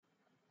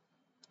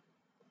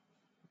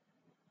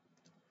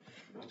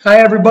Hi,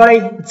 everybody.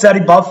 It's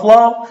Eddie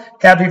Buffalo.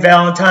 Happy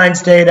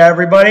Valentine's Day to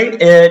everybody.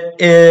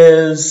 It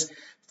is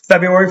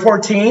February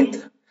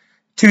 14th,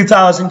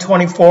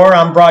 2024.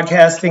 I'm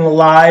broadcasting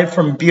live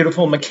from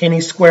beautiful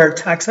McKinney Square,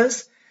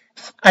 Texas.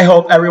 I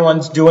hope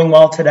everyone's doing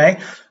well today.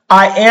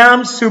 I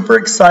am super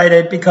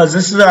excited because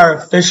this is our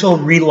official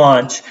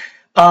relaunch.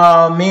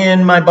 Me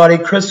and my buddy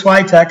Chris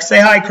Switek. Say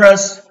hi,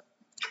 Chris.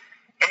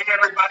 Hey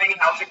everybody,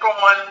 how's it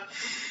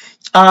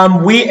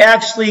going? We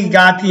actually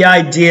got the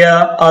idea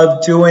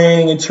of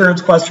doing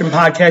Insurance Question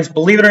Podcast,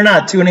 believe it or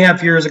not,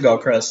 2.5 years ago,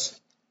 Chris.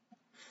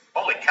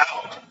 Holy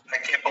cow, I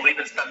can't believe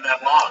it's been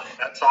that long.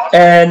 That's awesome.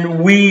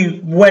 And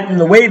we went in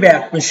the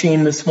Wayback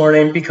Machine this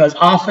morning because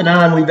off and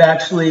on we've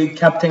actually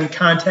kept in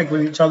contact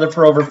with each other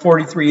for over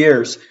 43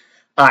 years.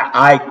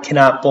 I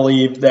cannot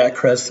believe that,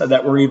 Chris,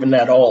 that we're even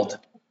that old.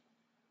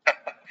 I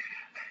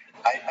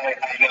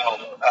know.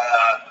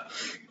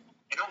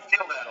 You don't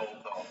feel that old,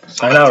 though.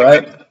 So I know,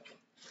 right?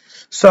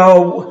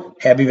 So,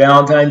 happy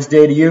Valentine's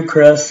Day to you,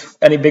 Chris.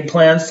 Any big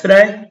plans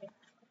today?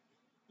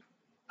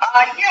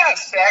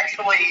 Yes,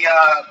 actually,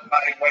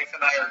 my wife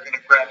and I are going to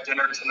grab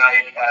dinner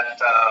tonight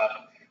at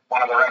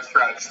one of the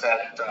restaurants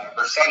that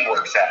her son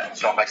works at,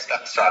 so my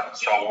stepson.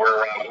 So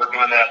we're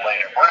doing that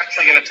later. We're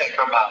actually going to take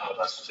her mom with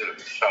us, too.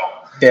 So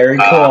Very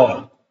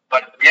cool.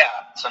 But, yeah,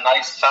 it's a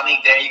nice sunny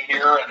day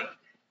here in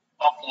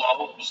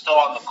Buffalo. Still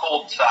on the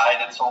cold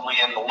side. It's only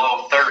in the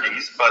low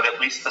 30s, but at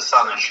least the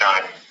sun is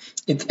shining.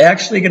 It's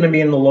actually going to be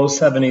in the low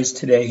 70s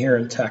today here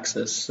in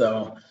Texas.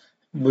 So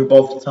we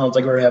both sounds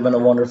like we're having a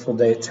wonderful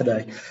day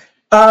today.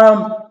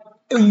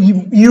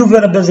 You've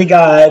been a busy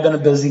guy. I've been a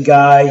busy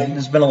guy.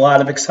 There's been a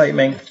lot of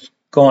excitement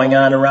going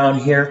on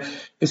around here,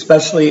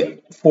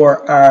 especially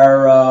for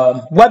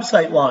our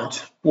website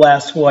launch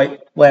last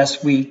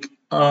week.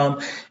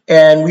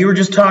 And we were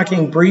just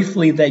talking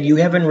briefly that you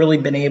haven't really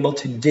been able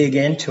to dig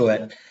into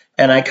it.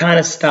 And I kind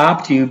of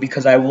stopped you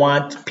because I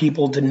want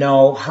people to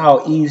know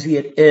how easy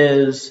it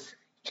is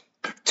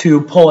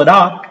to pull it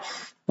up,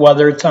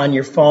 whether it's on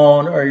your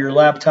phone or your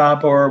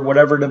laptop or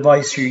whatever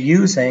device you're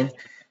using.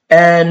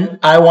 And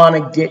I want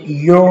to get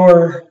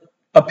your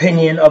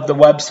opinion of the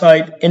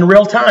website in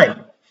real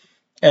time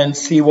and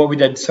see what we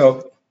did.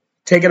 So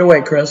take it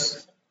away,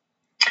 Chris.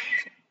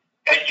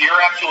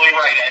 You're absolutely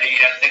right, Eddie.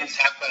 Things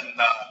have been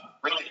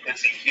really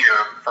busy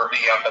here for me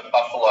up at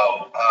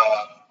Buffalo,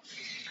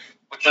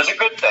 which is a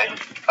good thing.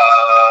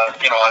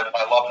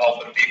 I love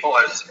helping people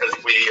as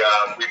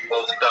we've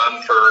both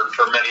done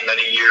for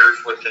many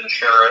years with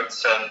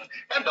insurance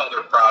and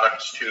other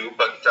products too,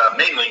 but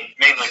mainly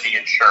the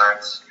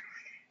insurance.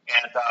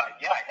 And I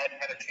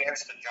hadn't had a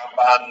chance to jump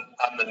on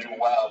the new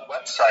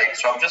website,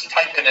 so I'm just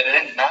typing it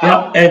in now.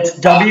 Yep, it's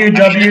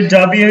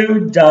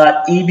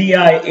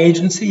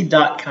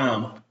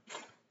www.ebiagency.com.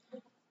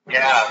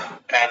 Yeah,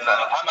 and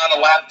I'm on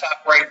a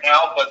laptop right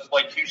now, but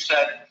like you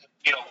said,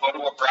 go to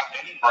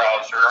any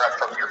browser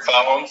from your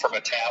phone, from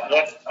a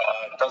tablet.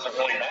 It doesn't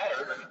really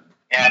matter.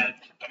 And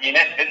I mean,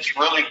 it's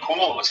really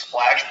cool. The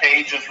splash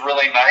page is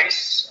really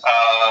nice.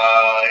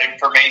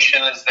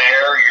 Information is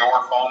there,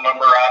 your phone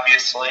number,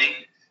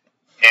 obviously.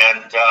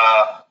 And,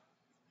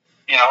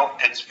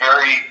 it's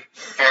very,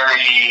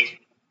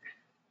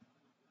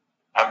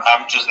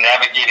 I'm just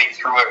navigating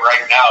through it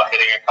right now,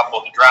 hitting a couple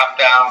of the drop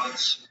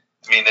downs.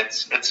 I mean,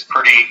 it's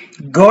pretty.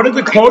 Go to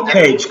the quote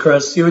page,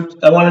 Chris.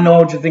 I want to know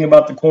what you think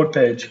about the quote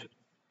page.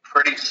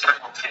 Pretty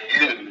simple to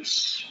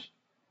use.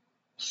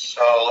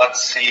 So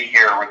let's see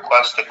here.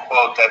 Request a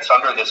quote. That's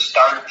under the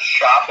Start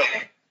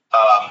Shopping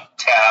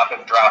tab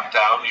and drop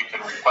down. You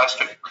can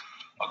request a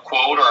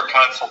quote or a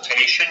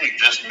consultation. You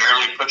just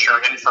merely put your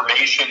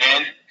information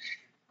in.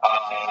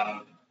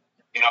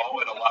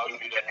 It allows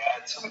you to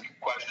add some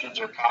questions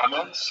or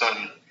comments,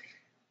 and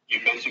you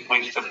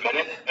basically submit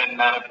it, and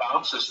then it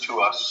bounces to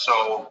us.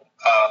 So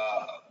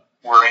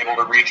we're able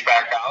to reach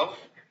back out.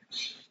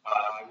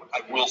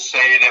 I will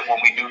say that when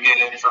we do get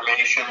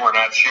information, we're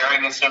not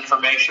sharing this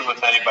information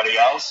with anybody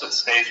else. It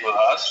stays with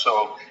us,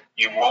 so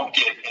you won't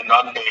get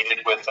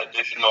inundated with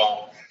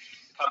additional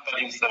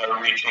companies that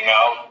are reaching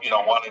out,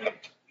 wanting to,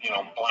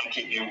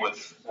 blanket you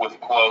with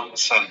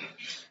quotes and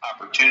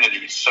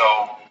opportunities. So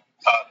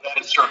that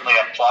is certainly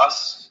a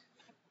plus.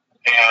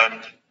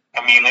 And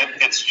I mean,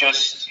 it's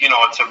just,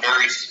 it's a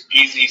very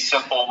easy,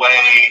 simple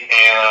way,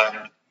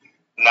 and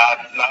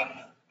not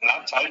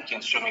time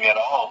consuming at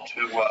all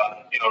to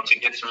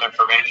get some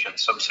information,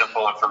 some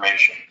simple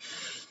information.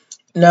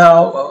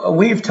 Now,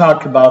 we've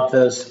talked about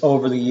this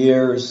over the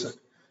years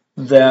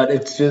that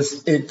it's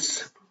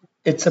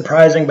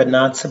surprising but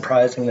not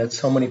surprising that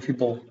so many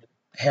people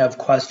have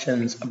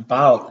questions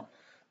about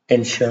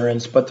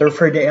insurance, but they're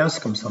afraid to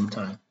ask them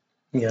sometimes,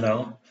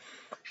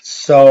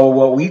 So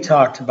what we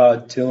talked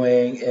about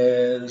doing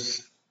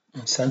is,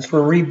 since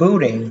we're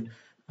rebooting,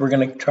 we're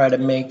going to try to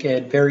make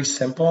it very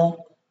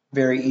simple,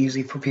 very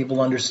easy for people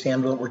to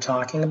understand what we're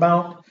talking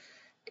about.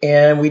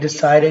 And we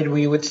decided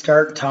we would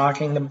start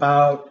talking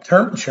about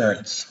term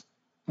insurance,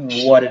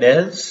 what it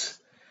is,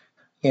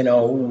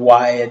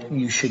 why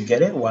you should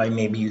get it, why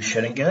maybe you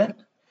shouldn't get it.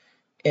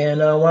 And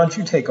why don't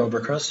you take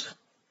over, Chris?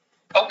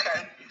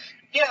 Okay.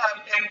 Yeah,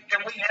 and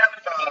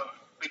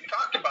we've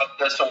talked about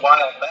this a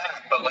while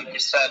back, but like you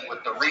said,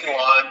 with the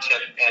relaunch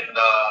and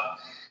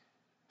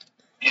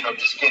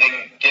just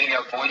getting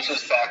our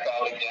voices back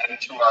out again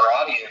to our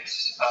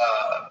audience,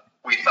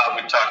 we thought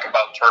we'd talk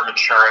about term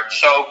insurance.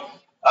 So,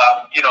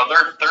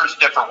 there's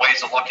different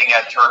ways of looking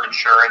at term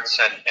insurance,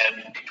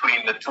 and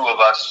between the two of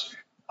us,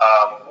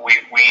 we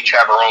each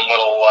have our own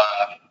little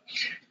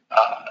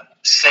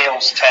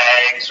sales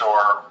tags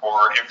or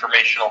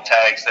informational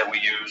tags that we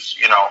use.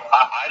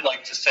 I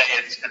like to say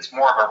it's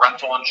more of a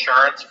rental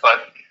insurance,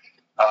 but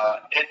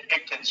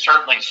it can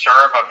certainly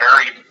serve a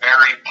very,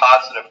 very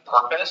positive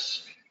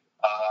purpose.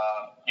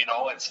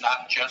 It's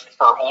not just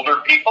for older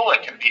people.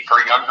 It can be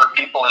for younger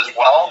people as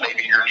well.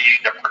 Maybe you're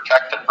needing to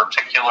protect a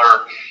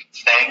particular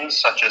thing,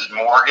 such as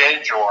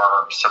mortgage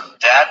or some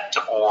debt,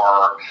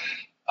 or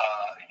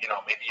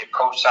maybe a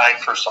cosign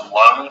for some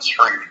loans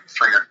for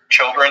your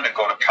children to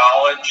go to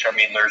college. I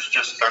mean,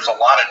 there's a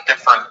lot of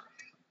different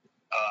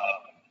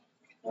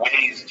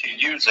ways to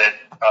use it,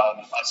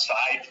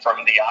 aside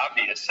from the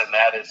obvious, and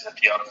that is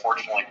if you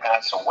unfortunately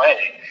pass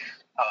away,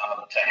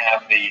 to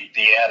have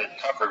the added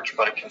coverage.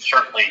 But it can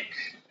certainly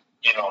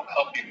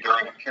help you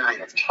during a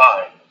period of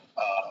time.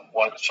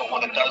 So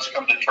when it does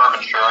come to term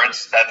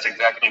insurance, that's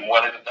exactly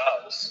what it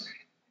does.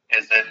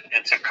 Is that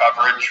it's a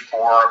coverage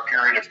for a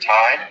period of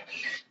time,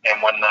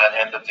 and when the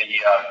end of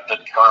the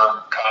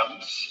term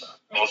comes,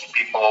 most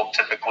people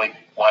typically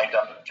wind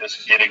up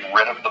just getting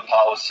rid of the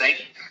policy.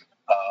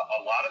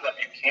 A lot of them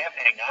you can't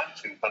hang on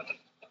to, but the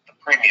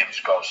premiums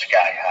go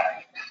sky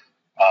high.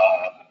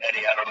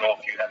 Eddie, I don't know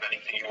if you have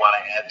anything you want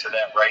to add to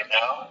that right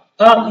now.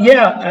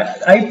 Yeah,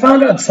 I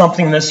found out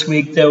something this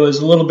week that was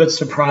a little bit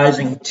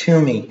surprising to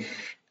me.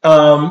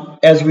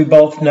 As we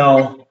both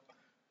know,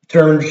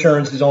 term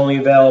insurance is only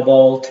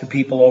available to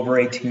people over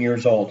 18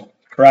 years old,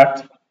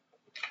 correct?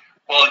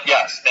 Well,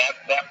 yes,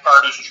 that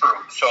part is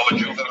true. So a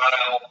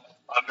juvenile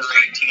under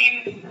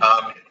 18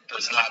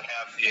 does not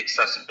have the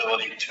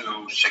accessibility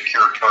to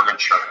secure term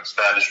insurance.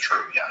 That is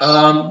true, yes.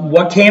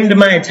 What came to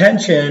my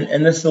attention,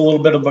 and this is a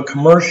little bit of a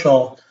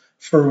commercial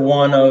for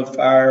one of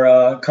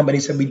our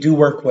companies that we do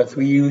work with.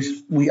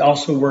 We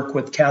also work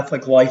with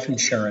Catholic Life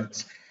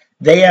Insurance.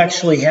 They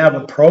actually have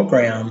a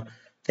program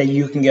that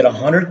you can get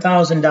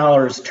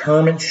 $100,000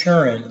 term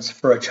insurance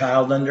for a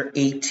child under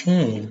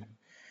 18.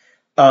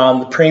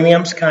 The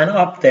premium's kind of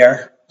up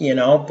there,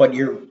 but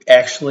you're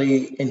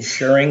actually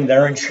insuring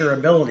their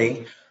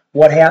insurability.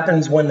 What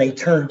happens when they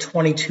turn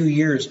 22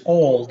 years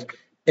old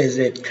is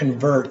it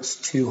converts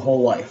to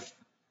whole life.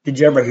 Did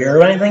you ever hear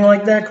of anything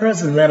like that,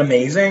 Chris? Isn't that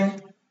amazing?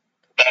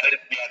 That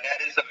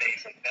is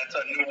amazing. That's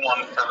a new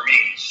one for me.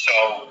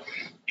 So,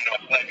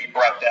 I'm glad you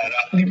brought that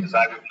up, because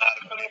I would not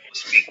have been able to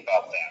speak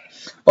about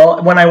that.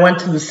 Well, when I went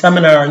to the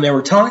seminar and they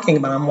were talking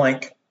about it, I'm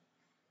like,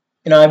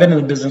 I've been in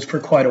the business for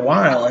quite a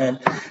while,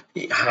 and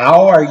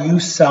how are you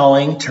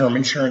selling term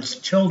insurance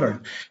to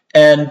children?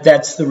 And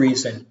that's the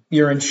reason.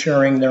 You're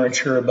insuring their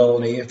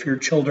insurability. If your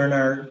children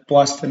are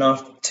blessed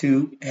enough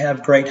to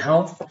have great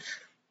health,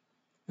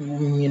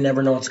 you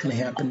never know what's going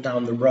to happen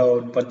down the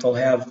road, but they'll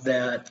have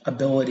that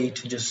ability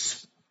to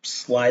just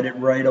slide it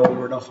right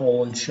over to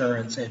whole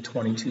insurance at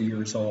 22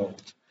 years old.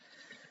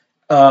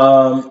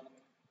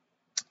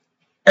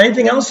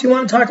 Anything else you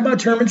want to talk about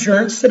term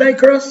insurance today,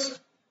 Chris?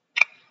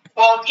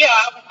 Well,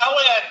 yeah, I'll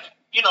add,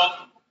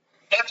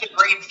 that's a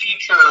great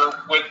feature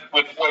with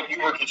what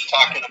you were just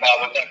talking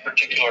about with that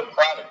particular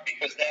product,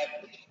 because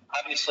that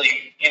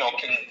obviously,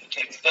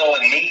 can fill a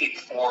need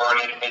for an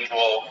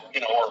individual,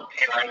 or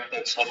parent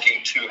that's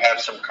looking to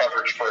have some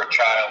coverage for a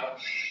child.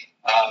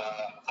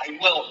 I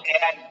will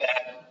add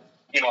that,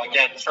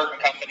 again, certain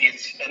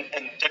companies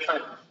and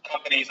different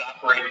companies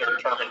operate their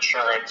term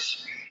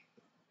insurance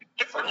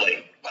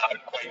differently,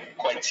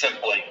 quite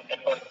simply.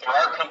 But there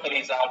are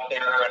companies out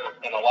there,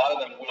 and a lot of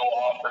them will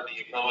offer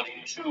the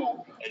ability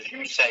to, as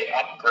you say,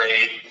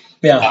 upgrade.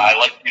 Yeah. I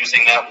like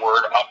using that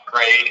word,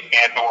 upgrade,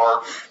 and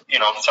or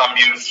some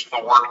use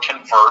the word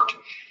convert.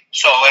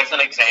 So, as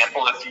an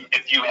example,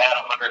 if you had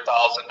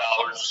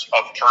 $100,000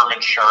 of term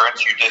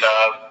insurance, you did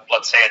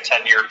let's say a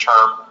 10-year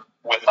term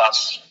with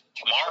us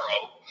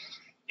tomorrow.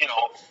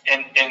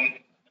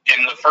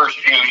 In the first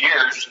few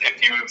years,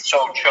 if you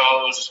so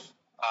chose.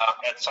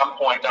 At some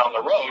point down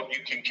the road,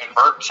 you can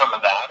convert some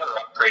of that or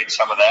upgrade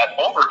some of that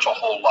over to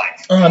whole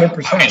life.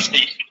 100%.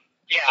 Obviously,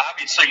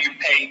 you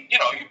pay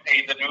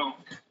the new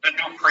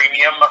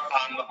premium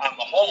on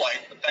the whole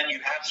life, but then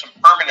you have some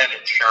permanent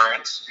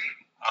insurance.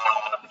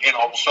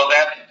 So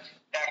that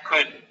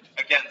could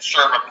again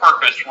serve a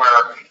purpose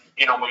where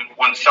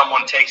when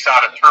someone takes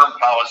out a term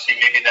policy,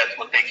 maybe that's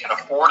what they can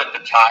afford at the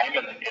time,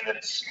 and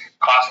it's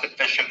cost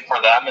efficient for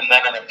them, and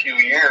then in a few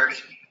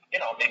years.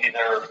 Maybe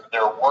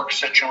their work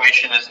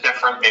situation is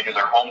different, maybe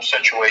their home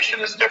situation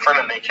is different,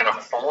 and they can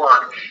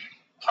afford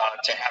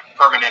to have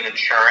permanent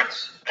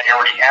insurance. They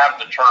already have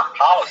the term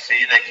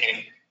policy.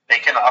 They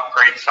can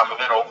upgrade some of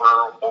it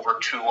over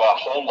to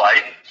whole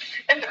life.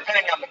 And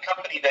depending on the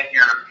company that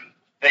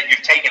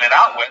you've taken it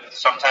out with,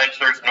 sometimes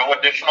there's no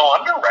additional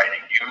underwriting.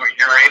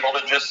 You're able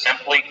to just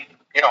simply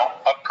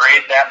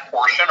upgrade that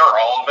portion or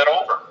all of it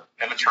over.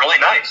 And it's really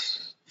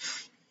nice.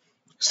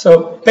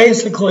 So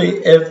basically,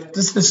 if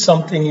this is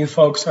something you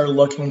folks are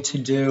looking to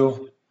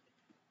do,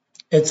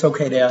 it's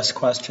okay to ask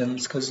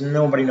questions because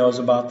nobody knows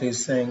about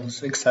these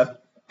things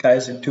except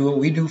guys that do what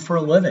we do for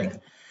a living,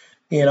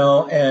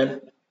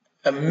 and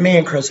me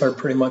and Chris are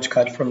pretty much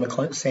cut from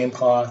the same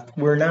cloth.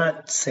 We're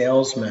not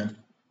salesmen.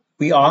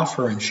 We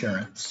offer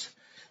insurance,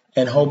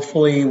 and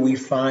hopefully we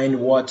find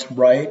what's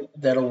right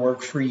that'll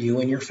work for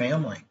you and your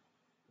family.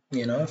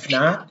 If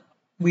not,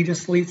 we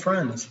just leave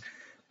friends.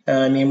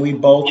 I mean, we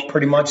both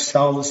pretty much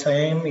sell the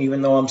same,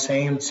 even though I'm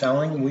saying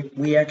selling,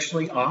 we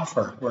actually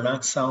offer. We're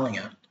not selling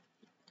it.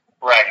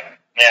 Right.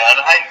 Yeah,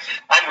 and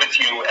I'm with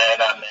you, Ed,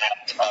 on that.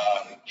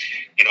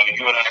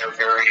 You and I are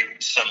very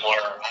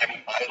similar.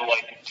 I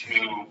like to,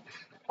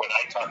 when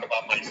I talk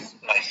about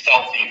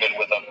myself, even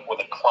with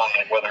a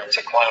client, whether it's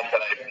a client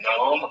that I've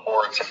known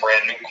or it's a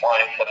brand new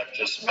client that I've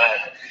just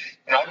met,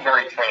 I'm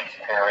very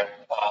transparent.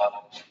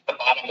 The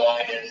bottom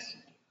line is,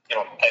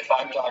 if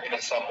I'm talking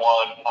to someone,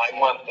 I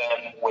want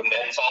them, when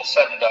it's all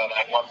said and done,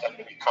 I want them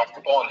to be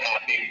comfortable and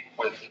happy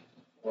with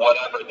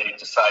whatever they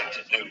decide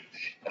to do.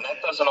 And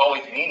that doesn't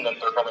always mean that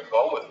they're going to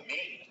go with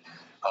me.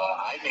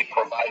 I may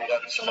provide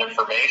them some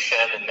information,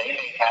 and they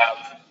may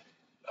have,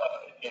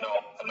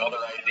 another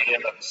idea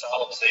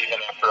themselves even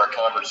after a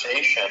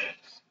conversation.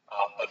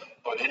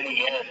 But in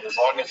the end, as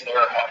long as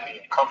they're happy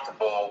and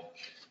comfortable,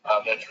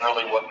 that's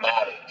really what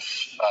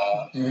matters.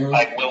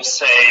 I will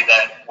say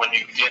that when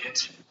you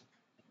get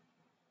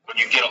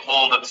a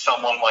hold of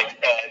someone like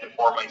Ed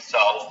or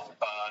myself,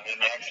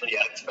 and actually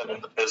Ed's been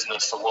in the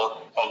business a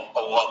lot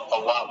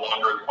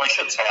longer, I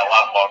shouldn't say a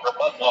lot longer,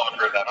 but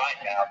longer than I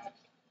have,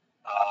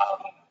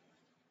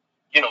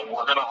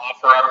 we're going to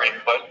offer our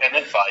input and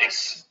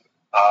advice,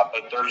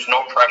 but there's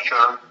no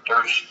pressure.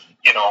 There's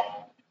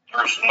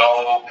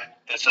no,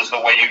 this is the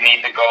way you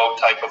need to go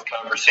type of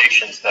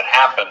conversations that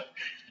happen.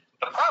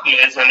 The problem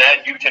is, and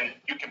Ed, you can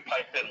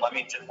pipe in. Let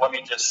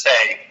me just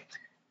say,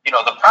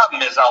 the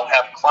problem is I'll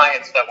have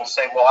clients that will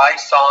say, well, I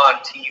saw on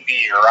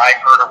TV or I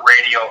heard a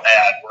radio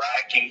ad where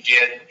I can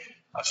get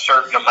a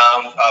certain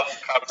amount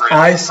of coverage.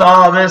 I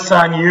saw this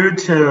on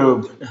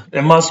YouTube.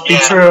 It must be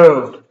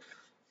true.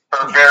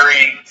 For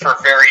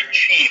very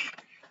cheap.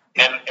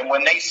 And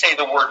when they say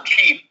the word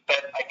cheap,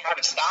 that I kind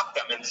of stop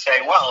them and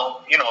say,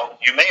 well,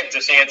 you may have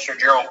just answered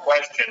your own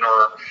question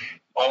or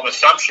own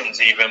assumptions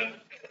even.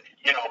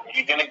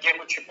 You're going to get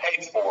what you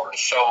pay for.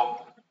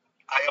 So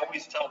I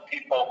always tell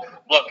people,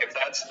 look, if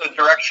that's the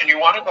direction you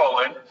want to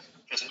go in,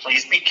 just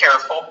please be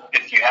careful.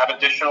 If you have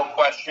additional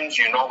questions,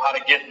 you know how to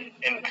get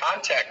in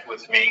contact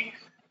with me.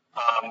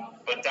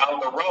 But down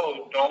the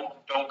road,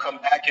 don't come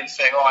back and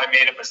say, oh, I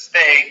made a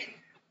mistake.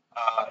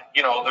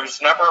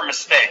 There's never a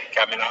mistake.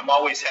 I mean, I'm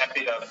always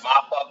happy to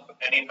mop up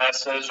any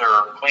messes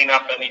or clean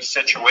up any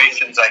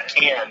situations I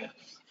can.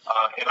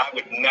 And I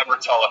would never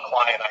tell a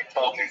client I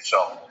told you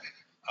so.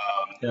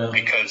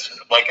 Because,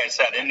 like I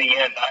said, in the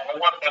end, I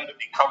want them to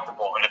be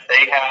comfortable. And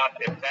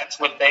if that's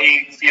what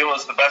they feel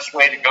is the best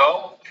way to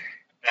go,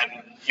 then,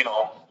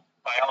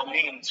 by all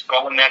means,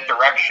 go in that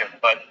direction.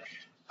 But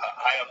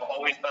I have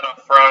always been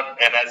upfront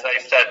and, as I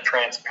said,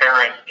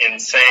 transparent in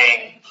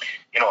saying,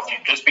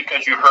 just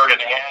because you heard an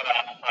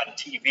ad on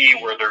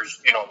TV where there's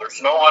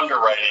no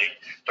underwriting,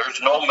 there's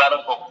no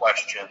medical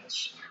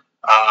questions,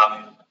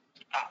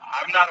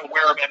 I'm not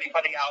aware of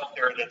anybody out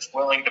there that's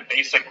willing to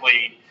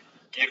basically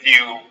give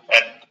you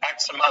an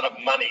X amount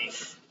of money,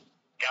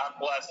 God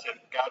bless it,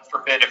 God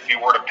forbid if you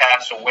were to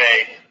pass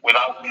away,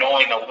 without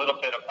knowing a little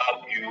bit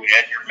about you and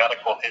your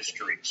medical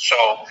history.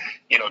 So,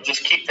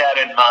 just keep that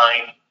in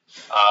mind,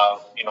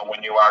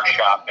 when you are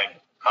shopping,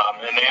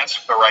 and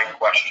ask the right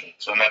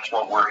questions, and that's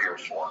what we're here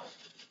for.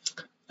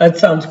 That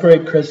sounds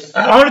great, Chris.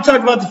 I want to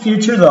talk about the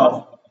future,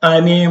 though.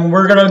 I mean,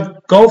 we're going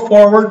to go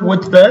forward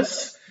with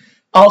this.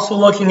 Also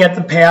looking at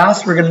the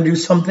past, we're going to do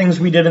some things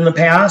we did in the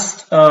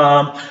past.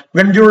 We're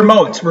going to do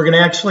remotes. We're going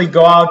to actually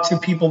go out to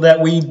people that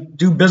we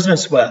do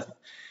business with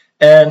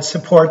and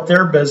support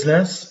their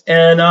business.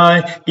 And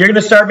you're going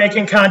to start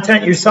making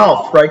content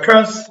yourself, right,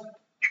 Chris?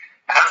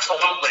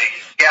 Absolutely,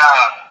 yeah.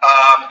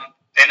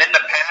 And in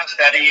the past,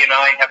 Eddie and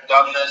I have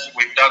done this.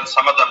 We've done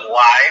some of them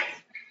live.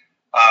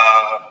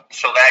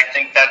 So I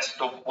think that's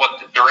what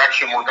the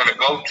direction we're going to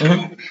go to,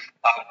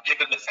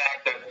 given the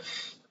fact that,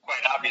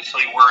 quite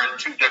obviously, we're in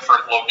two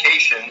different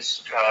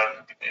locations,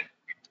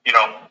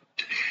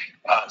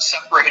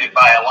 separated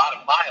by a lot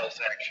of miles,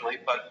 actually.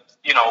 But,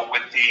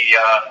 with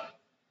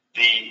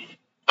the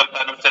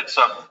benefits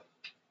of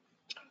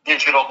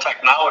digital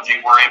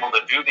technology, we're able to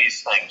do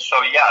these things. So,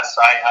 yes,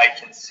 I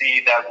can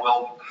see that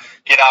we'll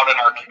get out in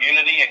our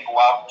community and go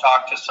out and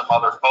talk to some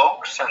other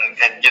folks and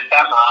get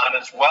them on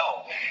as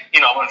well.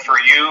 And for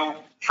you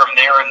from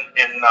there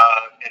in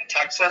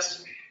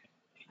Texas,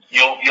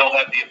 you'll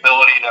have the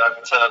ability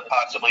to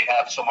possibly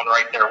have someone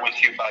right there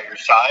with you by your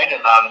side.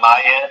 And on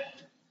my end,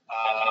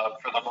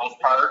 for the most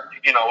part,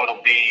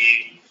 it'll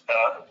be,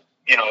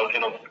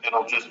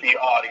 it'll just be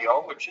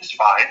audio, which is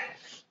fine.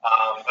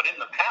 But in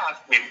the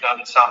past, We've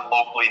done some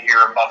locally here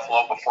in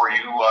Buffalo before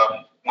you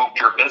moved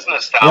your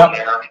business down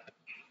there.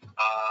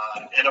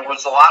 And it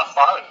was a lot of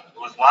fun. It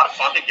was a lot of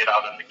fun to get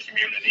out in the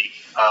community.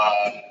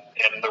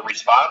 And the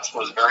response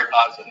was very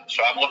positive.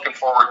 So I'm looking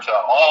forward to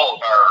all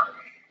of our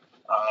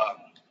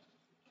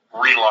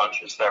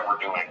relaunches that we're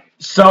doing.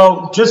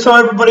 So just so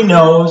everybody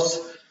knows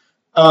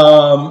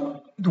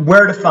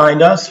where to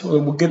find us,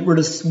 we'll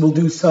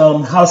do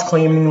some house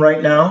cleaning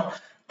right now.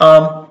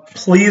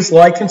 Please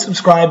like and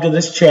subscribe to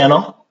this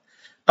channel.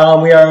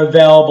 We are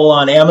available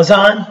on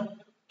Amazon,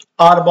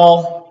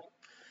 Audible.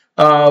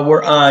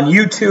 We're on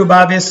YouTube,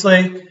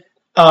 obviously.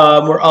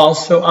 We're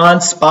also on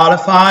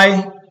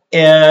Spotify,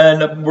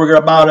 and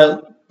we're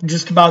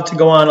just about to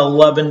go on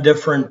 11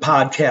 different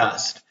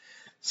podcasts.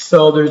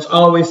 So there's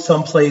always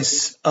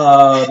someplace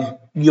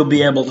you'll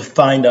be able to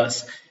find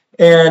us.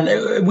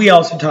 And we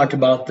also talked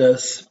about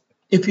this.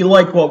 If you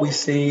like what we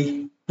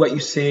see, what you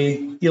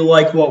see, you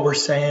like what we're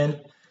saying,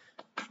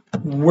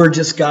 we're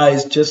just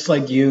guys just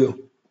like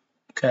you,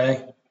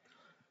 okay?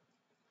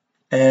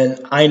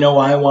 And I know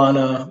I want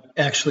to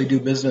actually do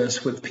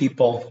business with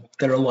people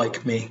that are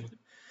like me.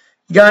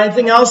 You got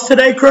anything else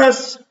today,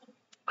 Chris?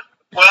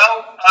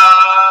 Well,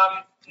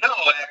 no,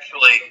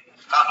 actually.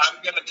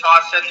 I'm going to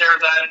toss in there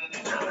then,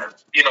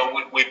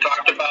 we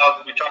talked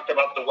about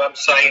the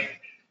website,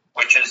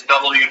 which is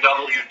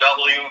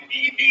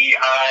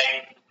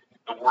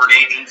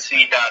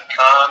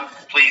www.ebithewordagency.com.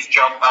 Please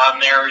jump on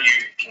there.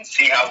 You can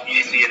see how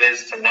easy it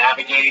is to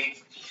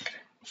navigate.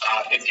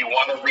 If you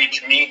want to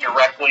reach me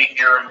directly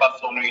here in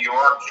Buffalo, New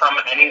York, from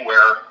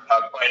anywhere,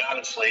 quite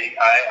honestly,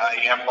 I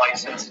am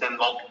licensed in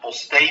multiple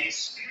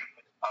states,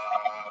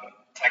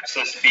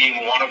 Texas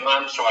being one of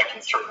them, so I can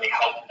certainly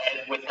help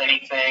Ed with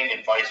anything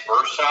and vice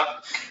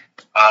versa.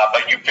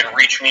 But you can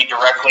reach me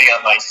directly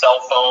on my cell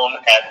phone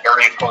at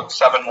area code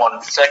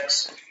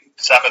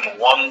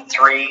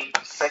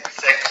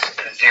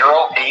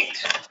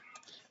 716-713-6608.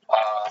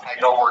 I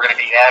know we're going to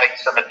be adding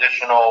some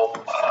additional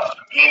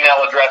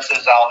email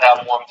addresses. I'll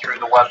have one through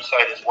the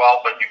website as well,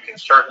 but you can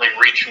certainly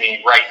reach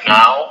me right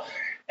now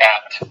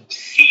at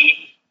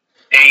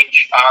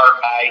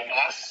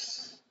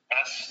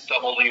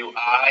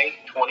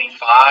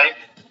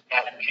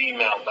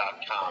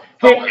CHRISSWI25@gmail.com.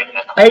 Hey,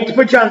 I hate to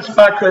put you on the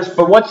spot, Chris,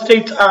 but what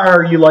states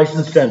are you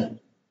licensed in?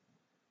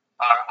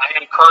 I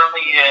am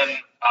currently in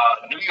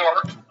New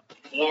York,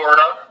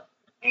 Florida,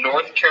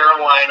 North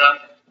Carolina,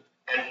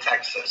 and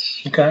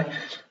Texas. Okay.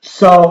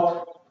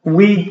 So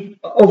we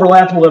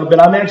overlap a little bit.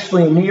 I'm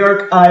actually in New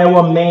York,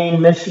 Iowa,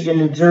 Maine, Michigan,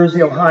 New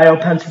Jersey, Ohio,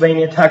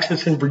 Pennsylvania,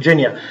 Texas, and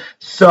Virginia.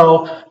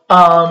 So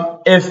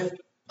if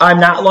I'm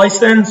not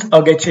licensed,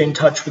 I'll get you in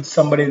touch with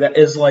somebody that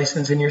is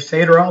licensed in your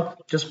state, or I'll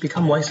just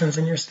become licensed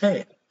in your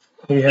state.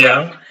 You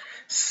know?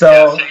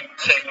 So,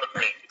 same with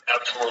me.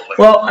 Absolutely.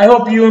 Well, I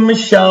hope you and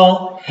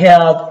Michelle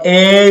have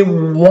a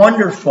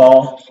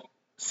wonderful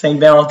St.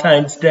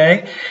 Valentine's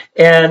Day.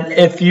 And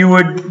if you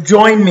would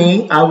join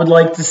me, I would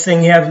like to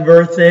sing happy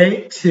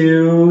birthday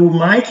to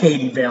my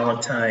Katie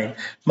Valentine.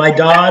 My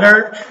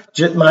daughter,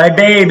 my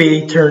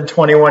baby, turned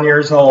 21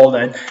 years old.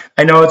 And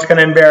I know it's going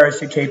to embarrass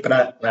you, Kate, but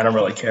I don't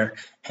really care.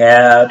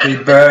 Happy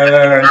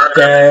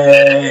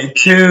birthday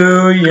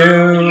to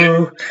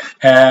you.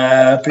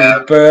 Happy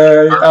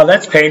birthday. Oh,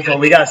 that's painful.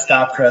 We got to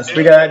stop, Chris.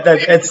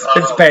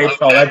 It's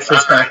painful. That's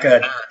just not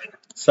good.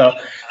 So,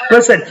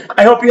 listen,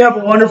 I hope you have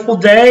a wonderful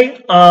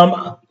day.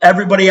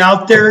 Everybody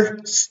out there,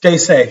 stay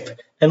safe.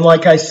 And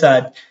like I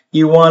said,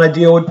 you want to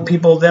deal with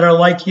people that are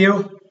like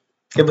you,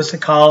 give us a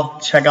call.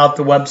 Check out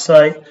the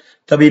website,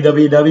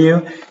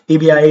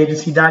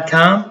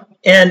 www.ebiagency.com.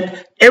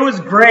 And it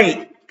was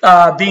great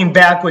being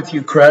back with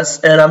you, Chris.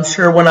 And I'm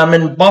sure when I'm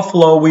in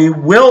Buffalo, we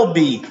will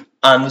be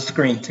on the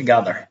screen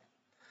together.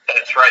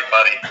 That's right,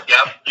 buddy.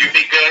 Yep. You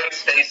be good.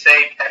 Stay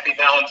safe. Happy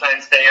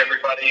Valentine's Day,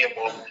 everybody. And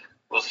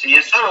we'll see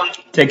you soon.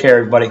 Take care,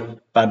 everybody.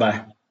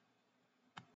 Bye-bye.